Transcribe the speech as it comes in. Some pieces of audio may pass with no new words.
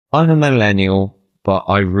I'm a millennial, but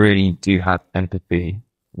I really do have empathy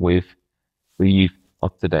with the youth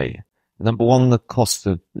of today. Number one, the cost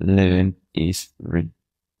of living is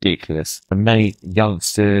ridiculous. For many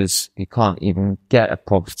youngsters, you can't even get a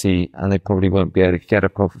property, and they probably won't be able to get a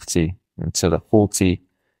property until they're 40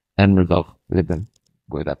 and result living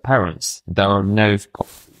with their parents. There are no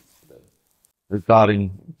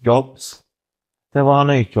regarding jobs. There are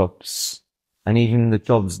no jobs, and even the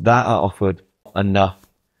jobs that are offered enough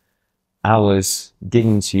hours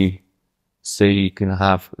given to you so you can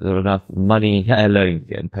have enough money, let alone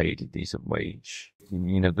getting paid a decent wage. In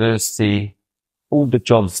university, all the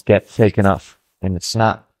jobs get taken up in a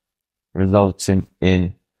snap, resulting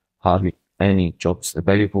in hardly any jobs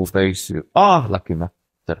available for those who are lucky enough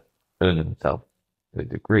to earn themselves a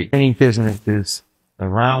degree. Many businesses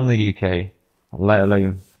around the UK, let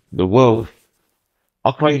alone the world,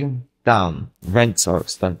 are closing down. Rents are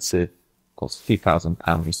expensive. Costs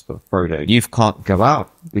 £2,000 for a photo. You can't go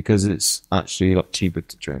out because it's actually a lot cheaper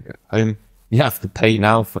to drink at home. You have to pay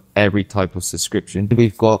now for every type of subscription.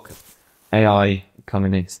 We've got AI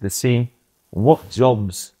coming into the scene. What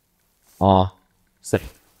jobs are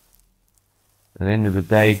safe? At the end of the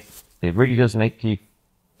day, it really does make you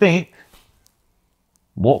think,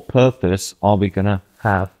 what purpose are we going to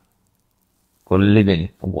have for living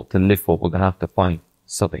and what to live for? We're going to have to find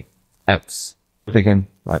something else. Thinking,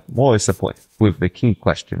 like, what is the point? With the key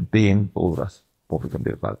question being for all of us, what we're going to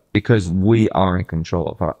do about it. Because we are in control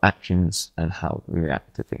of our actions and how we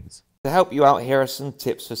react to things. To help you out, here are some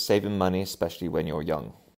tips for saving money, especially when you're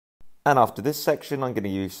young. And after this section, I'm going to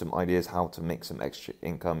use some ideas how to make some extra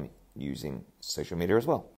income using social media as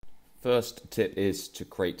well. First tip is to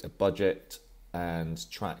create a budget and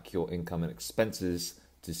track your income and expenses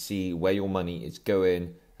to see where your money is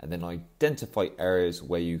going, and then identify areas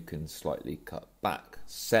where you can slightly cut back.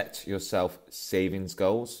 Set yourself savings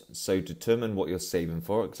goals. So determine what you're saving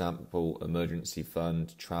for, example, emergency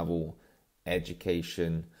fund, travel,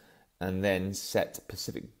 education, and then set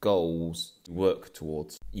specific goals to work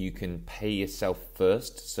towards. You can pay yourself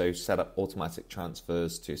first, so set up automatic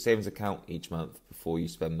transfers to your savings account each month before you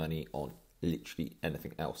spend money on literally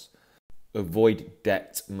anything else. Avoid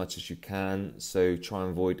debt as much as you can, so try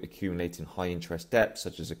and avoid accumulating high interest debt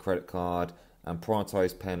such as a credit card, and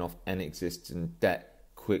prioritize paying off any existing debt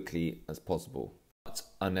quickly as possible. Cut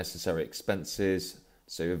unnecessary expenses,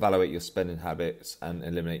 so evaluate your spending habits and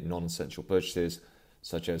eliminate non-essential purchases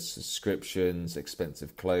such as subscriptions,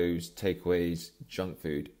 expensive clothes, takeaways, junk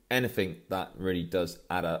food, anything that really does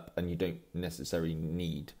add up and you don't necessarily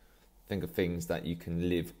need. Think of things that you can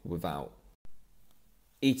live without.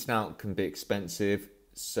 Eating out can be expensive,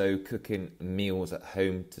 so cooking meals at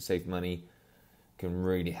home to save money can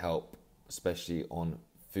really help, especially on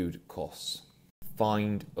food costs.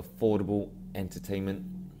 Find affordable entertainment,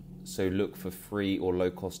 so look for free or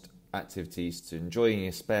low-cost activities to enjoy in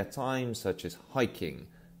your spare time, such as hiking,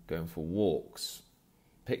 going for walks,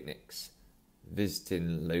 picnics,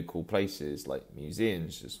 visiting local places like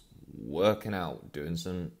museums, just working out, doing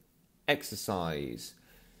some exercise,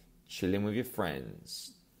 chilling with your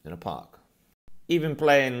friends in a park. Even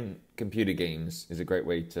playing computer games is a great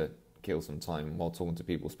way to kill some time while talking to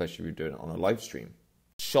people, especially if you're doing it on a live stream.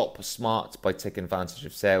 Shop smart by taking advantage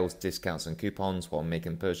of sales, discounts and coupons while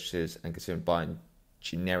making purchases, and consider buying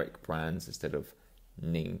generic brands instead of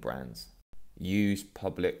name brands. Use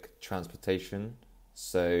public transportation,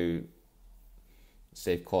 so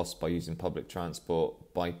save costs by using public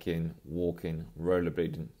transport, biking, walking,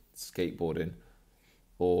 rollerblading, skateboarding,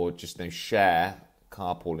 or just share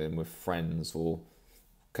carpooling with friends or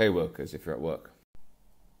co-workers if you're at work.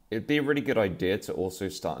 It'd be a really good idea to also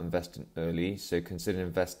start investing early, so consider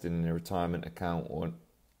investing in a retirement account or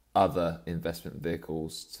other investment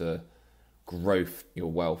vehicles to grow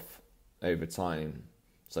your wealth over time,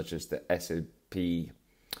 such as the S&P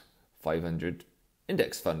 500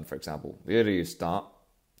 index fund, for example. The earlier you start,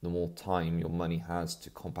 the more time your money has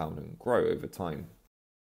to compound and grow over time.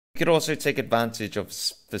 You could also take advantage of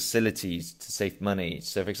facilities to save money.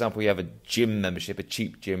 So, for example, you have a gym membership, a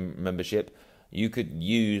cheap gym membership. You could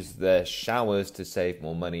use their showers to save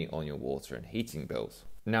more money on your water and heating bills.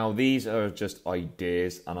 Now, these are just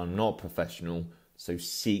ideas, and I'm not professional, so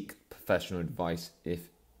seek professional advice if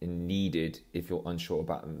needed if you're unsure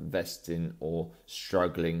about investing or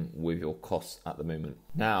struggling with your costs at the moment.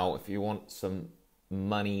 Now, if you want some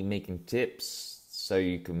money making tips so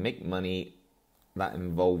you can make money that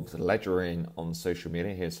involves ledgering on social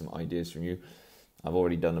media, here's some ideas from you. I've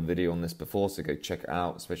already done a video on this before, so go check it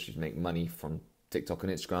out, especially to make money from TikTok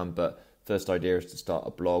and Instagram. But first idea is to start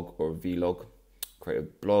a blog or a vlog. Create a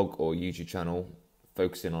blog or YouTube channel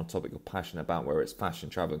focusing on a topic you're passionate about, whether it's fashion,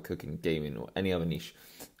 travel, cooking, gaming, or any other niche.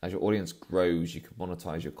 As your audience grows, you can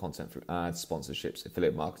monetize your content through ads, sponsorships,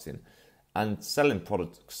 affiliate marketing, and selling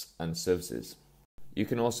products and services. You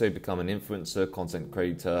can also become an influencer, content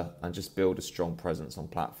creator, and just build a strong presence on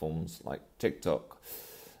platforms like TikTok.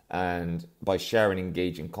 And by sharing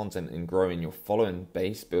engaging content and growing your following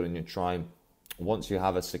base, building your tribe, once you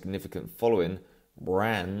have a significant following,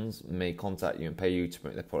 brands may contact you and pay you to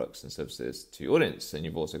promote their products and services to your audience. And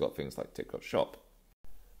you've also got things like TikTok Shop.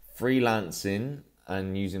 Freelancing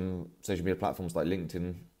and using social media platforms like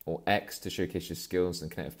LinkedIn or X to showcase your skills and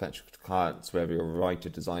connect with potential clients, whether you're a writer,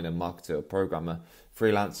 designer, marketer, or programmer.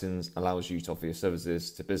 Freelancing allows you to offer your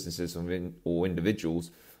services to businesses or individuals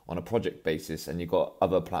on a project basis, and you've got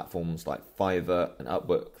other platforms like Fiverr and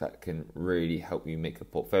Upwork that can really help you make a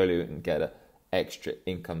portfolio and get an extra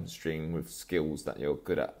income stream with skills that you're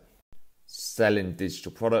good at. Selling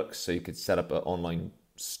digital products, so you could set up an online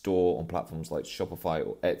store on platforms like Shopify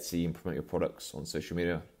or Etsy and promote your products on social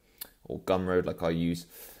media, or Gumroad like I use.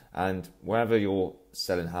 And wherever you're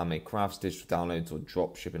selling handmade crafts, digital downloads, or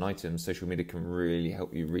drop shipping items, social media can really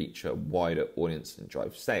help you reach a wider audience and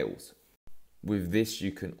drive sales. With this,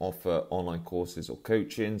 you can offer online courses or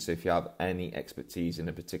coaching. So if you have any expertise in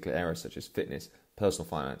a particular area, such as fitness, personal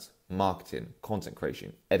finance, marketing, content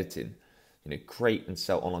creation, editing, create and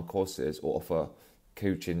sell online courses or offer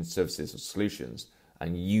coaching services or solutions,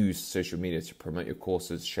 and use social media to promote your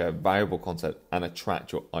courses, share valuable content, and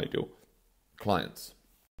attract your ideal clients.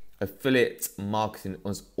 Affiliate marketing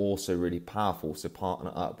is also really powerful, so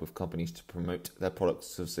partner up with companies to promote their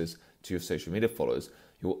products and services to your social media followers.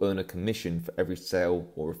 You'll earn a commission for every sale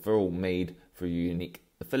or referral made through your unique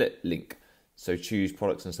affiliate link. So choose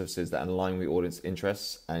products and services that align with your audience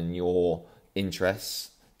interests and your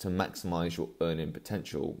interests to maximize your earning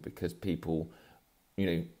potential, because people,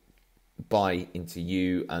 buy into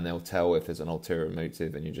you and they'll tell if there's an ulterior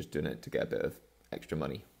motive and you're just doing it to get a bit of extra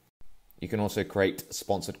money. You can also create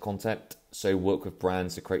sponsored content. So work with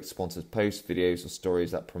brands to create sponsored posts, videos, or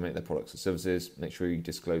stories that promote their products or services. Make sure you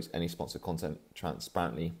disclose any sponsored content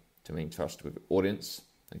transparently to maintain trust with your audience.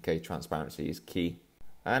 Okay, transparency is key.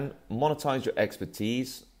 And monetize your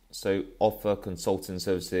expertise. So offer consulting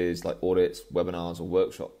services like audits, webinars, or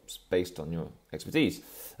workshops based on your expertise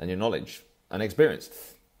and your knowledge and experience.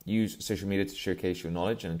 Use social media to showcase your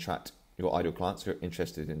knowledge and attract your ideal clients who are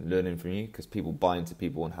interested in learning from you, because people buy into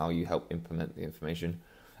people and how you help implement the information.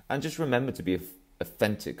 And just remember to be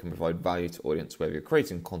authentic and provide value to audience, whether you're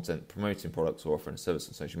creating content, promoting products, or offering a service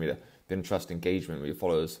on social media. Building trust engagement with your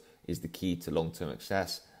followers is the key to long-term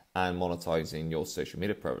success and monetizing your social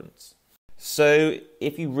media presence. So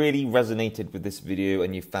if you really resonated with this video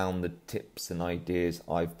and you found the tips and ideas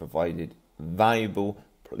I've provided valuable,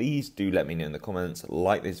 please do let me know in the comments,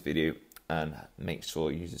 like this video, and make sure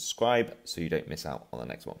you subscribe so you don't miss out on the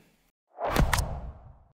next one.